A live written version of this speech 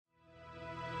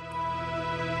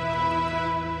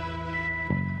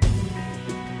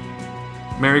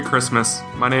Merry Christmas.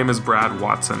 My name is Brad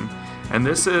Watson, and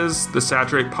this is the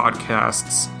Saturate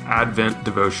Podcast's Advent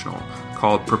devotional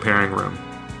called Preparing Room.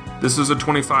 This is a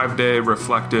 25-day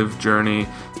reflective journey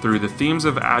through the themes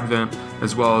of Advent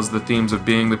as well as the themes of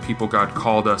being the people God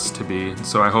called us to be,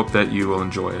 so I hope that you will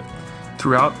enjoy it.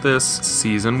 Throughout this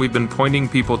season, we've been pointing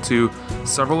people to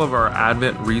several of our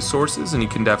Advent resources, and you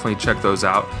can definitely check those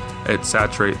out at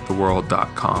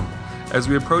saturatetheworld.com. As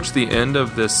we approach the end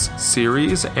of this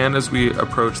series and as we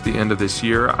approach the end of this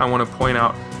year, I want to point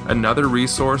out another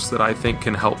resource that I think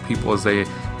can help people as they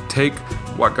take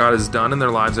what God has done in their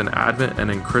lives in Advent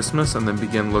and in Christmas and then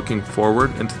begin looking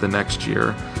forward into the next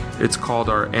year. It's called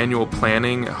our Annual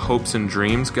Planning Hopes and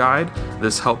Dreams Guide.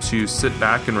 This helps you sit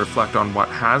back and reflect on what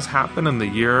has happened in the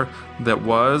year that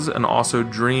was and also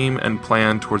dream and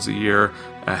plan towards the year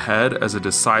ahead as a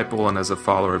disciple and as a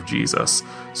follower of Jesus.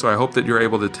 So I hope that you're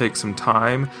able to take some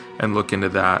time and look into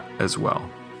that as well.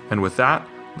 And with that,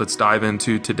 let's dive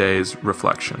into today's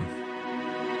reflection.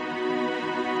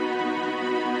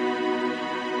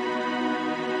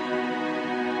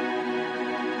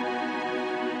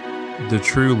 The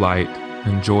true light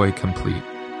and joy complete.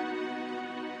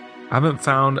 I haven't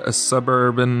found a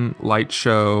suburban light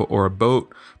show or a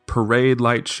boat parade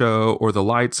light show or the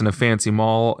lights in a fancy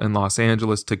mall in Los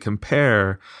Angeles to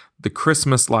compare the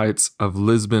Christmas lights of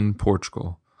Lisbon,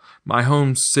 Portugal. My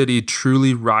home city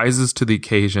truly rises to the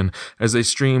occasion as they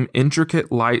stream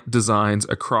intricate light designs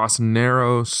across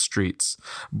narrow streets.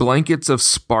 Blankets of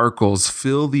sparkles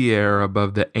fill the air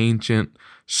above the ancient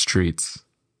streets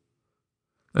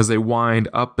as they wind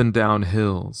up and down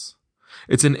hills.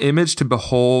 It's an image to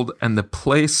behold and the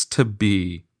place to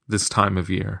be this time of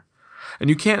year. And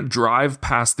you can't drive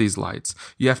past these lights.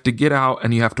 You have to get out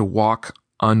and you have to walk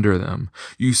under them.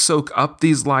 You soak up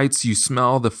these lights. You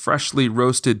smell the freshly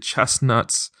roasted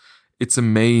chestnuts. It's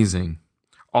amazing.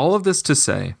 All of this to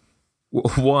say,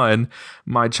 one,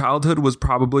 my childhood was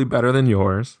probably better than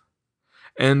yours.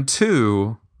 And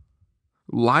two,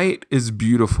 light is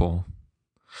beautiful.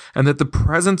 And that the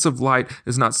presence of light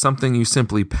is not something you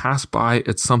simply pass by,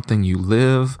 it's something you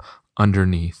live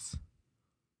underneath.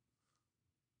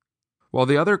 While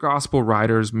the other gospel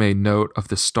writers made note of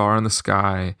the star in the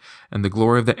sky and the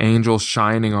glory of the angels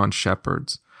shining on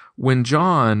shepherds, when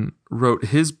John wrote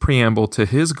his preamble to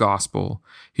his gospel,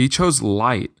 he chose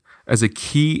light as a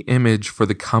key image for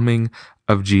the coming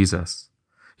of Jesus.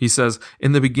 He says,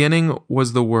 "In the beginning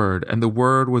was the Word, and the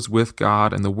Word was with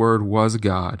God, and the Word was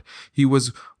God. He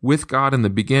was with God in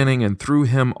the beginning, and through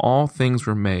him all things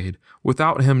were made.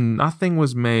 Without him nothing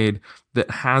was made that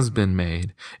has been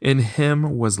made. In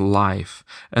him was life,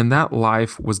 and that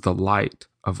life was the light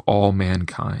of all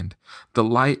mankind. The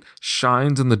light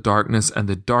shines in the darkness, and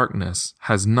the darkness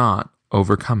has not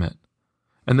overcome it."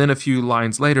 And then a few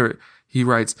lines later, he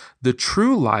writes, "The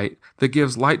true light that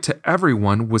gives light to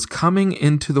everyone was coming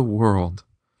into the world.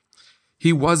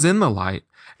 He was in the light,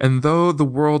 and though the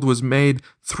world was made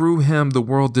through him, the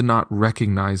world did not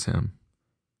recognize him.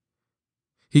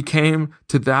 He came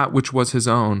to that which was his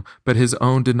own, but his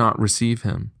own did not receive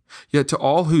him. Yet to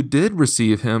all who did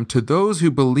receive him, to those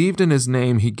who believed in his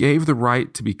name, he gave the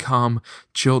right to become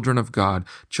children of God,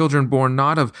 children born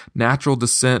not of natural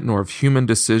descent, nor of human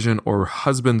decision or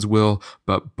husband's will,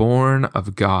 but born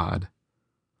of God.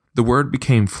 The Word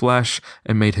became flesh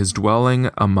and made his dwelling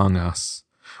among us.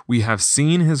 We have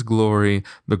seen his glory,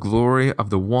 the glory of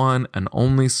the one and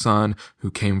only Son who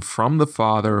came from the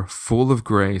Father, full of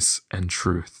grace and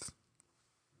truth."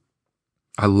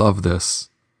 I love this.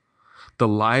 The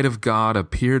light of God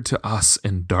appeared to us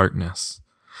in darkness.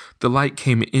 The light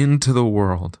came into the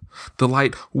world. The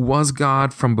light was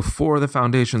God from before the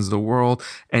foundations of the world,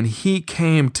 and he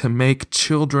came to make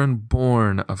children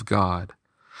born of God.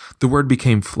 The Word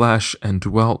became flesh and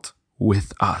dwelt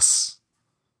with us.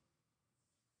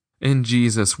 In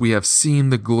Jesus, we have seen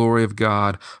the glory of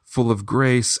God, full of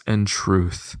grace and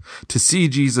truth. To see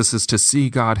Jesus is to see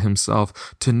God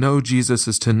himself. To know Jesus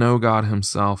is to know God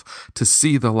himself. To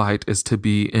see the light is to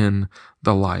be in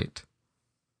the light.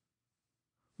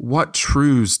 What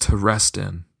truths to rest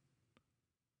in.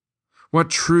 What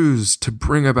truths to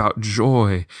bring about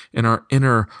joy in our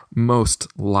innermost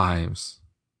lives.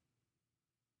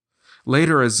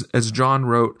 Later, as John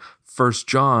wrote 1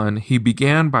 John, he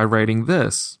began by writing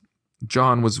this.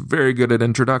 John was very good at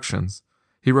introductions.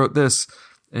 He wrote this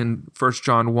in 1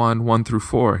 John 1 through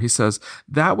 4. He says,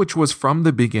 "That which was from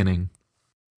the beginning,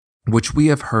 which we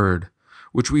have heard,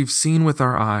 which we've seen with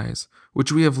our eyes,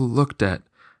 which we have looked at,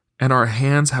 and our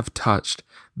hands have touched,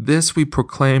 this we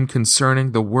proclaim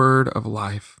concerning the word of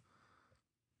life.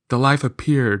 The life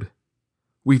appeared.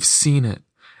 We've seen it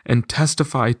and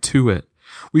testify to it,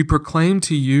 We proclaim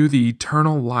to you the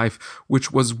eternal life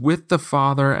which was with the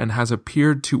Father and has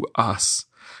appeared to us.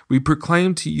 We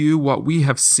proclaim to you what we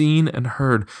have seen and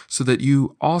heard, so that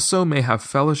you also may have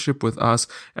fellowship with us,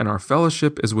 and our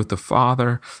fellowship is with the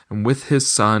Father and with his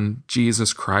Son,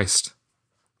 Jesus Christ.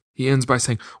 He ends by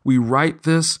saying, we write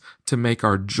this to make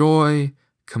our joy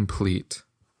complete.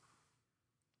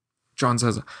 John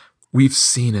says, we've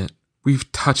seen it.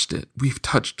 We've touched it. We've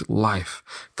touched life.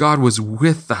 God was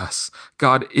with us.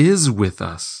 God is with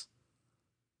us.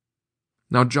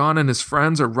 Now, John and his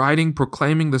friends are writing,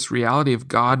 proclaiming this reality of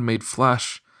God made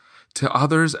flesh to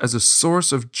others as a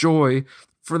source of joy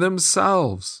for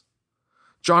themselves.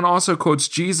 John also quotes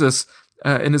Jesus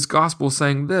in his gospel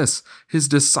saying this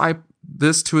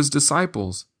to his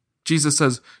disciples. Jesus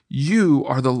says, "You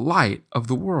are the light of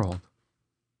the world."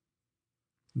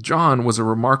 John was a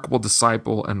remarkable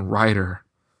disciple and writer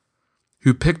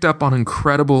who picked up on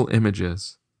incredible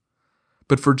images.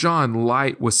 But for John,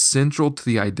 light was central to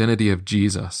the identity of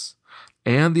Jesus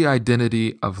and the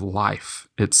identity of life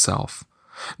itself.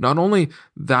 Not only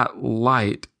that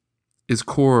light is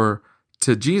core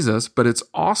to Jesus, but it's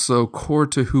also core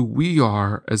to who we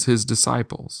are as his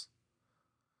disciples.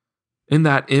 In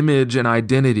that image and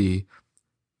identity,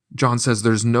 John says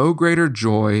there's no greater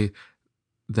joy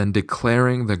than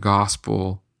declaring the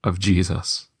gospel of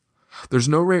Jesus. There's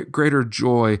no greater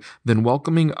joy than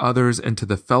welcoming others into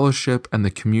the fellowship and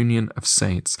the communion of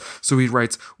saints. So he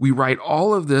writes, we write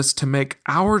all of this to make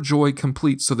our joy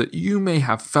complete so that you may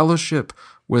have fellowship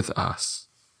with us.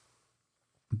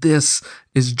 This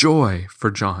is joy for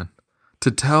John,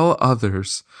 to tell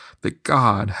others that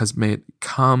God has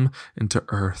come into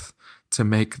earth to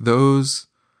make those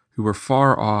who were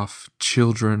far off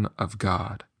children of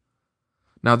God.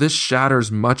 Now this shatters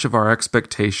much of our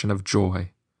expectation of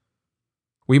joy.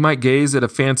 We might gaze at a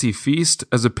fancy feast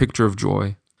as a picture of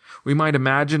joy. We might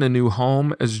imagine a new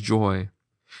home as joy.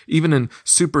 Even in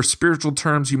super spiritual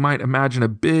terms, you might imagine a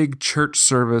big church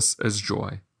service as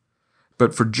joy.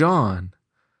 But for John,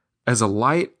 as a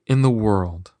light in the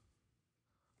world,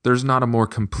 there's not a more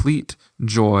complete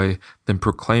joy than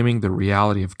proclaiming the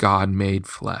reality of God made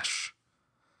flesh.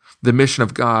 The mission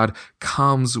of God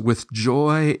comes with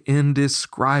joy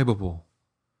indescribable.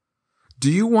 Do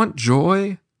you want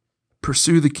joy?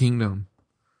 Pursue the kingdom.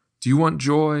 Do you want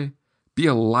joy? Be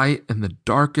a light in the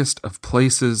darkest of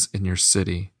places in your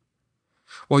city.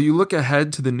 While you look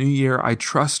ahead to the new year, I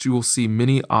trust you will see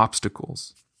many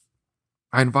obstacles.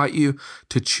 I invite you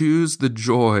to choose the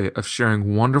joy of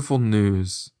sharing wonderful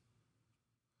news,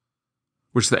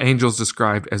 which the angels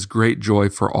described as great joy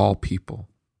for all people.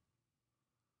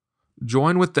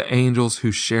 Join with the angels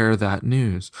who share that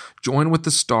news. Join with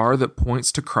the star that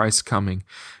points to Christ's coming.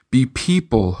 Be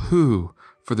people who,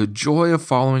 for the joy of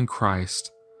following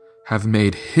Christ, have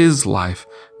made his life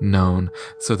known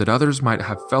so that others might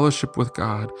have fellowship with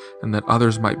God and that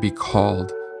others might be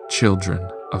called children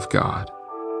of God.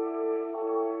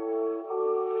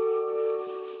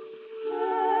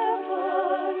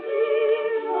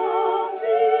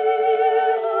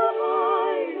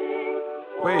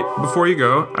 Wait, before you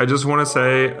go, I just want to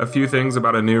say a few things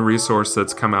about a new resource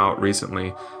that's come out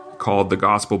recently called The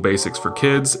Gospel Basics for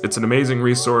Kids. It's an amazing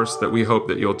resource that we hope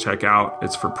that you'll check out.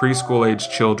 It's for preschool-age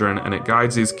children, and it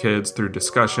guides these kids through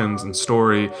discussions and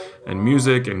story and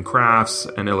music and crafts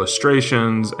and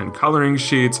illustrations and coloring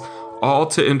sheets, all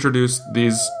to introduce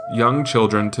these young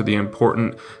children to the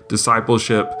important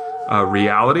discipleship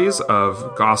realities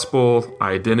of gospel,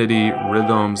 identity,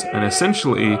 rhythms, and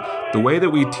essentially the way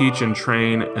that we teach and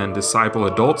train and disciple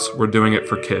adults, we're doing it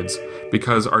for kids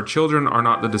because our children are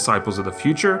not the disciples of the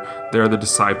future, they're the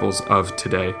disciples of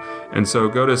today. And so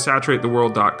go to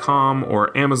saturatetheworld.com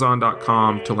or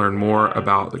amazon.com to learn more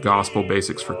about the Gospel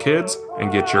Basics for Kids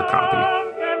and get your copy.